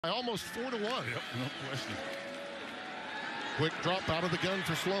Almost 4-1. Yep, no question. Quick drop out of the gun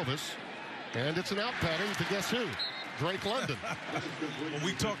for Slovis. And it's an out pattern to guess who? Drake London. Well,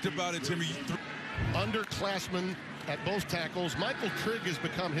 we talked about it, Timmy. Underclassmen at both tackles. Michael Trigg has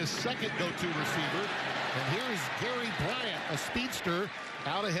become his second go-to receiver. And here's Gary Bryant, a speedster,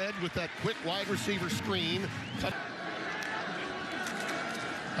 out ahead with that quick wide receiver screen.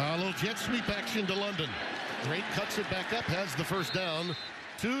 A little jet sweep action to London. Drake cuts it back up, has the first down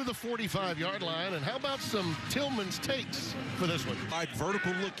to the 45-yard line. And how about some Tillman's takes for this one?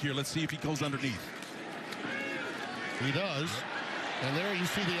 Vertical look here. Let's see if he goes underneath. He does. And there you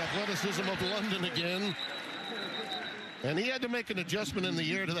see the athleticism of London again. And he had to make an adjustment in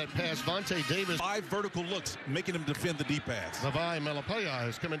the air to that pass. Vontae Davis. 5 vertical looks, making him defend the deep pass. Levi Malapaya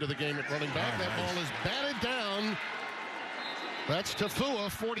has come into the game at running back. That ball is batted down. That's Tafua,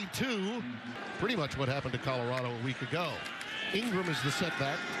 42. Pretty much what happened to Colorado a week ago. Ingram is the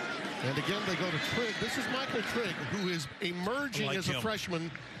setback. And again, they go to Trigg. This is Michael Trigg, who is emerging as a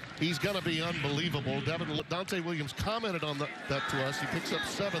freshman. He's going to be unbelievable. Dante Williams commented on that to us. He picks up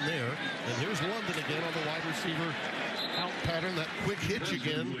 7 there. And here's London again on the wide receiver out pattern. That quick hitch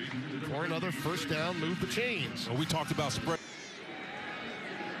again for another first down. Move the chains. Well, we talked about spread.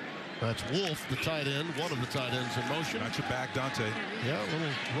 That's Wolf, the tight end, one of the tight ends in motion. Got your back, Dante. Yeah, a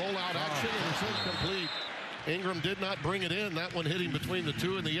little rollout action, and it's incomplete. Ingram did not bring it in. That one hit him between the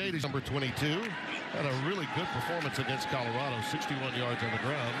 2 and the 8. He's number 22. Had a really good performance against Colorado. 61 yards on the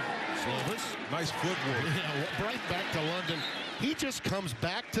ground. Slovis. Nice footwork. Yeah, right back to London. He just comes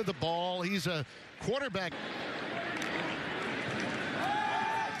back to the ball. He's a quarterback.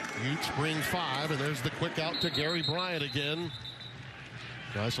 Utes bring 5, and there's the quick out to Gary Bryant again.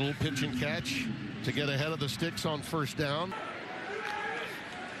 Nice little pitch and catch to get ahead of the sticks on first down.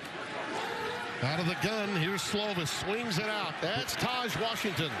 Out of the gun, here's Slovis, swings it out. That's Taj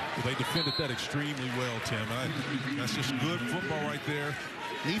Washington. They defended that extremely well, Tim. That's just good football right there.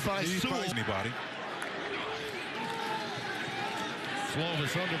 Nephi Sewell. Anybody.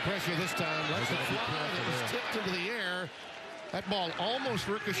 Slovis under pressure this time. Lets it fly. It was tipped into the air. That ball almost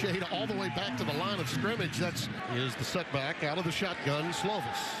ricocheted all the way back to the line of scrimmage. Is the setback out of the shotgun, Slovis.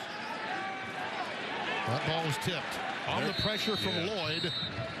 That ball was tipped. On the pressure from Lloyd.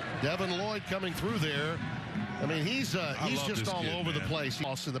 Devin Lloyd coming through there. I mean, he's just all over the place. He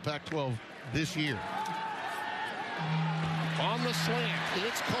lost in the Pac-12 this year. On the slant,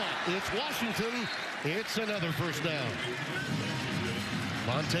 it's caught. It's Washington. It's another first down.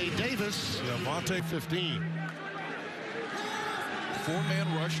 Vontae Davis. Yeah, Vontae 15.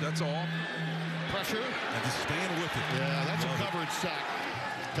 4-man rush, that's all. Pressure. And just staying with it. Yeah, that's a covered sack.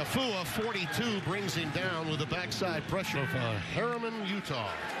 Tafua, 42, brings him down with a backside pressure of Harriman,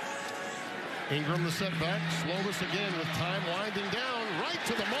 Utah. Ingram the setback. Slovis again with time winding down. Right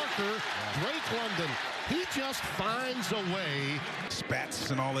to the marker. Drake London. He just finds a way.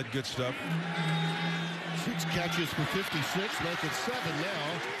 Spats and all that good stuff. 6 catches for 56. Make it 7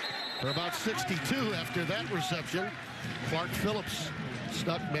 now. For about 62 after that reception. Clark Phillips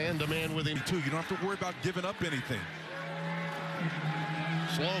stuck man-to-man with him, too. You don't have to worry about giving up anything.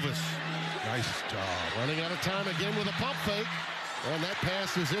 Slovis. Nice job. Running out of time again with a pump fake. And that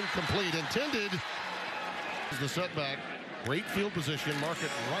pass is incomplete. Intended. The setback. Great field position. Mark it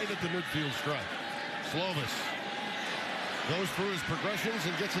right at the midfield stripe. Slovis goes through his progressions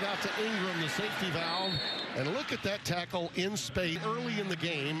and gets it out to Ingram, the safety valve. And look at that tackle in space early in the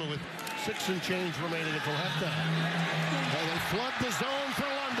game with 6 and change remaining until halftime. And they flood the zone for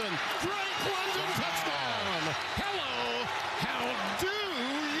London. Drake London, touchdown! Hello, how do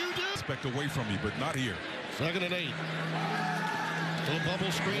you do? Expect away from you, but not here. 2nd and 8. Little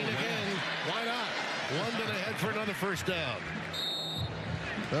bubble screen again. Why not? London ahead for another first down.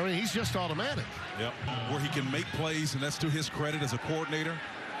 I mean, he's just automatic. Yep. Where he can make plays, and that's to his credit as a coordinator,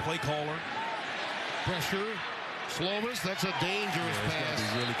 play caller. Pressure. Slovis, that's a dangerous pass.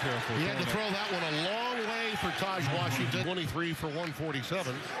 Be really careful. He had to throw that one a long way for Taj Washington. 23 for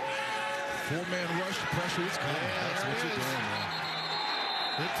 147. 4-man rush, pressure is coming. That's what you're doing, man.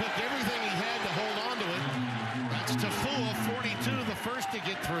 It took everything he had to hold on to it. That's Tafua, 42, the first to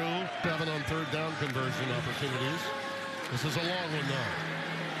get through. 7 on 3rd down conversion opportunities. This is a long one, though.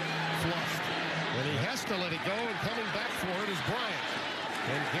 Flushed. And he has to let it go, and coming back for it is Bryant.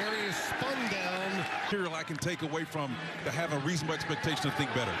 And Gary is spun down. Here I can take away from to have a reasonable expectation to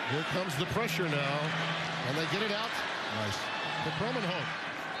think better. Here comes the pressure now. And they get it out. Nice. To Crumenhoek.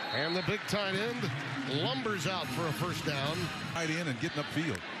 And the big tight end lumbers out for a first down. Tight end and getting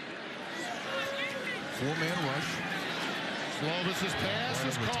upfield. 4-man rush. Slovis's pass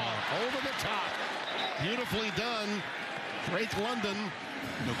is caught over the top. Beautifully done. Drake London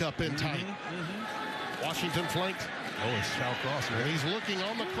Up in tight. Washington flanked. Oh, it's Shao Cross. And he's looking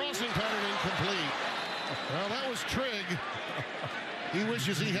on the crossing pattern, incomplete. Well, that was Trigg. He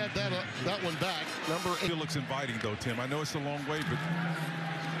wishes he had that one back. Number 8. It looks inviting, though, Tim. I know it's a long way, but...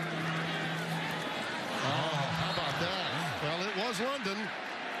 Oh, how about that? Well, it was London.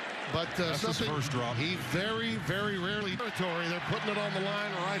 But that's his first drop. He very, very rarely territory. They're putting it on the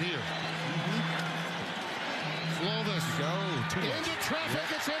line right here. Slovis into traffic.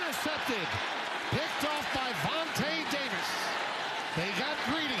 It's intercepted. Picked off by Vontae Davis. They got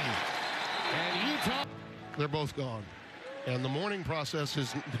greedy. And Utah. They're both gone. And the mourning process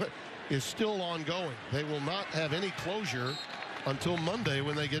is still ongoing. They will not have any closure until Monday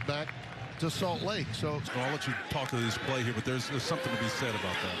when they get back to Salt Lake. So I'll let you talk to this play here, but there's something to be said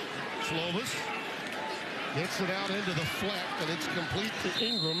about that. Slovis gets it out into the flat, and it's complete to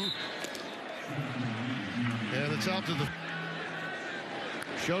Ingram. And it's out to the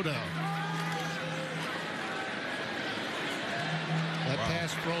showdown. That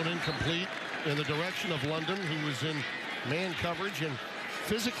pass thrown incomplete in the direction of London, who was in man coverage and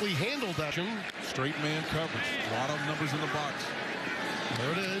physically handled that. Straight man coverage. A lot of numbers in the box.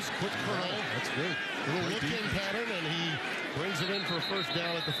 There it is. Quick curl. That's good. Little look-in pattern, and he brings it in for a first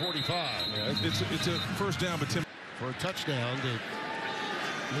down at the 45. Yeah, it's a first down, but Tim, for a touchdown to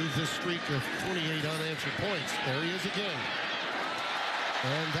lose this streak of 28 unanswered points. There he is again.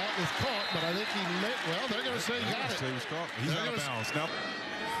 And that was caught, but I think he meant, well, they're going to say he got it. He was caught. He's out of bounds. Now,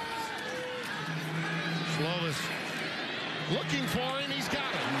 Slovis looking for him. He's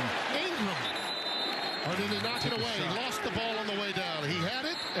got it. Ingram. Or did he knock it away? He lost the ball on the way down. He had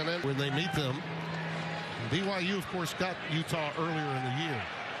it, and then when they meet them, BYU, of course, got Utah earlier in the year.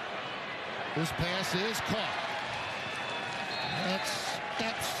 This pass is caught.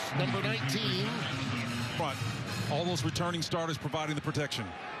 That's number 19. Front. All those returning starters providing the protection.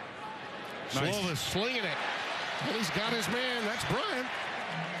 Slovis nice. Slinging it. And he's got his man. That's Bryant.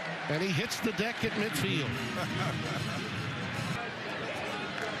 And he hits the deck at midfield.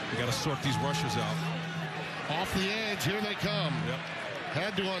 You got to sort these rushers out. Off the edge. Here they come. Yep.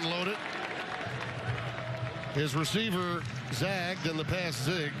 Had to unload it. His receiver zagged and the pass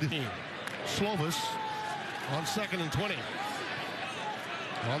zigged. Slovis on 2nd and 20.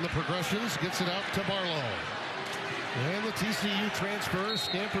 On the progressions, gets it out to Barlow. And the TCU transfer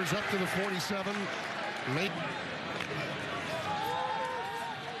scampers up to the 47.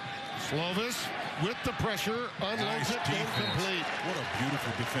 Slovis with the pressure, unloads it, incomplete. What a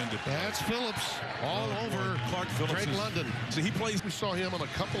beautiful defender. That's Phillips all over Clark Phillips. Drake London. So he plays. We saw him on a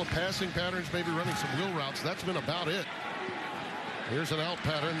couple of passing patterns, maybe running some wheel routes. That's been about it. Here's an out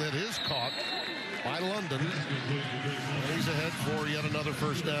pattern that is caught by London. And he's ahead for yet another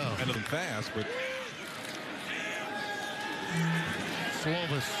first down. And fast, but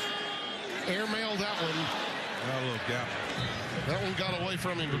Slovis airmailed that one. got a little gap. That one got away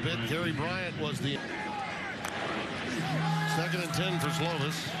from him a bit. Gary Bryant was the 2nd and 10 for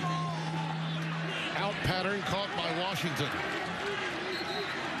Slovis. Out pattern caught by Washington.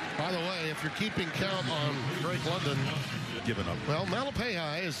 By the way, if you're keeping count on Drake London, giving up. Well,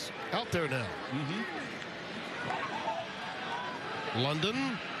 Malapayhi is out there now.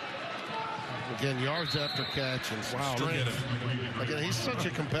 London. Again, yards after catch and strength. Again, he's such a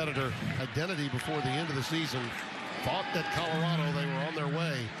competitor. Identity before the end of the season. Thought that Colorado, they were on their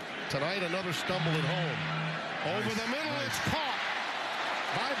way. Tonight, another stumble at home. Over the middle, it's caught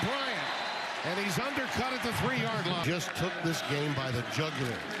by Bryant. And he's undercut at the 3-yard line. Just took this game by the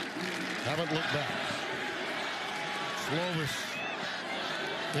jugular. Haven't looked back. Slovis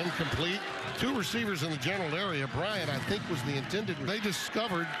incomplete. 2 receivers in the general area. Bryant, I think, was the intended. They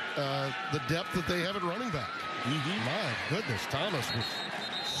discovered the depth that they have at running back. My goodness, Thomas was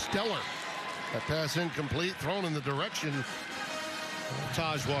stellar. That pass incomplete, thrown in the direction of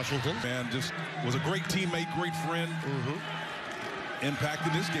Taj Washington. Man, just was a great teammate, great friend.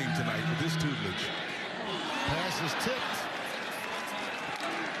 Impacted this game tonight with this tutelage. Pass is tipped.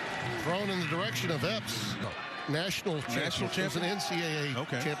 Thrown in the direction of Epps. National championship. An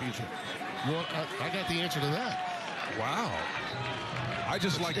NCAA championship. Well, I got the answer to that. Wow. I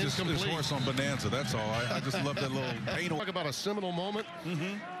just like this horse on Bonanza. That's all. I just love that little anal. Talk about a seminal moment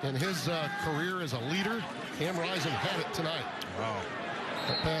in his career as a leader. Cam Rising had it tonight. Wow.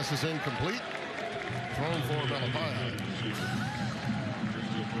 That pass is incomplete. Thrown for Malapayhi.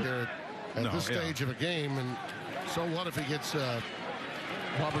 At this stage of a game, and so what if he gets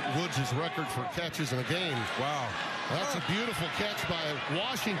Robert Woods' record for catches in a game? Wow. That's a beautiful catch by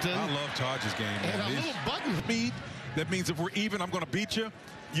Washington. I love Taj's game, man. And a little button speed. That means if we're even, I'm going to beat you.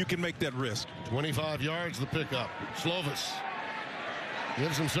 You can make that risk. 25 yards, the pickup. Slovis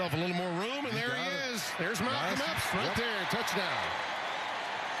Gives himself a little more room, and there he is. There's Malcolm Epps right there. Touchdown.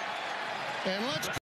 And let's